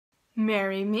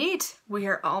Merry meet! We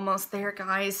are almost there,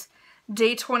 guys.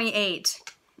 Day 28.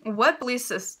 What belief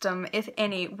system, if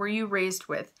any, were you raised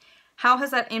with? How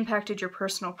has that impacted your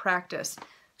personal practice?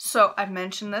 So, I've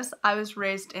mentioned this. I was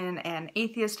raised in an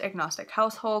atheist agnostic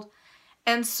household.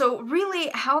 And so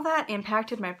really how that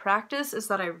impacted my practice is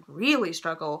that I really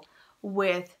struggle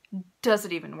with, does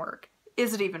it even work?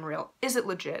 Is it even real? Is it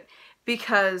legit?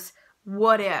 Because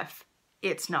what if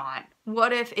it's not?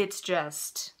 What if it's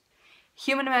just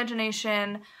human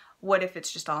imagination? What if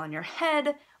it's just all in your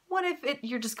head? What if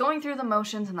you're just going through the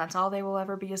motions and that's all they will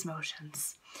ever be is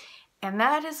motions? And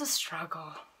that is a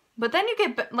struggle. But then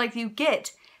you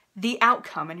get the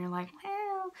outcome and you're like,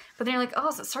 well, but then you're like, oh,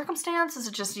 is it circumstance? Is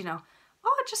it just,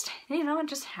 oh, it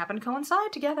just happened to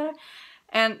coincide together.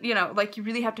 And, you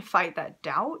really have to fight that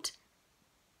doubt.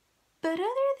 But other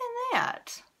than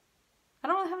that, I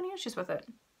don't really have any issues with it,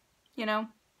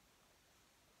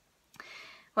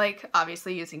 Like,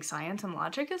 obviously using science and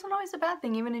logic isn't always a bad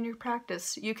thing, even in your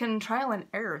practice. You can trial and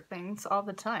error things all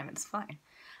the time, it's fine.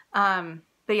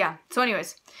 But yeah, so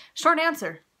anyways, short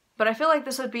answer. But I feel like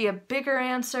this would be a bigger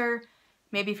answer,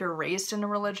 maybe if you're raised in a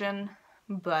religion,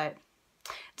 but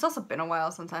it's also been a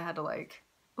while since I had to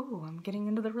ooh, I'm getting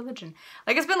into the religion.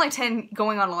 It's been 10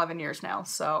 going on 11 years now,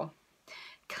 so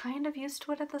kind of used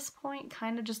to it at this point,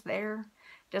 kind of just there.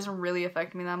 It doesn't really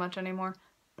affect me that much anymore.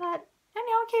 But,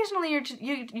 occasionally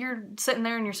you're sitting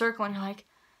there in your circle and you're like,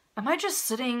 am I just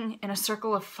sitting in a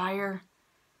circle of fire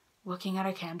looking at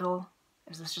a candle?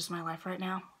 Is this just my life right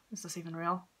now? Is this even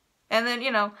real? And then,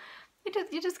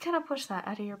 you just kind of push that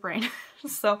out of your brain.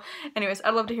 So, anyways,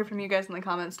 I'd love to hear from you guys in the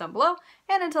comments down below.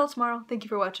 And until tomorrow, thank you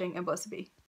for watching and blessed be.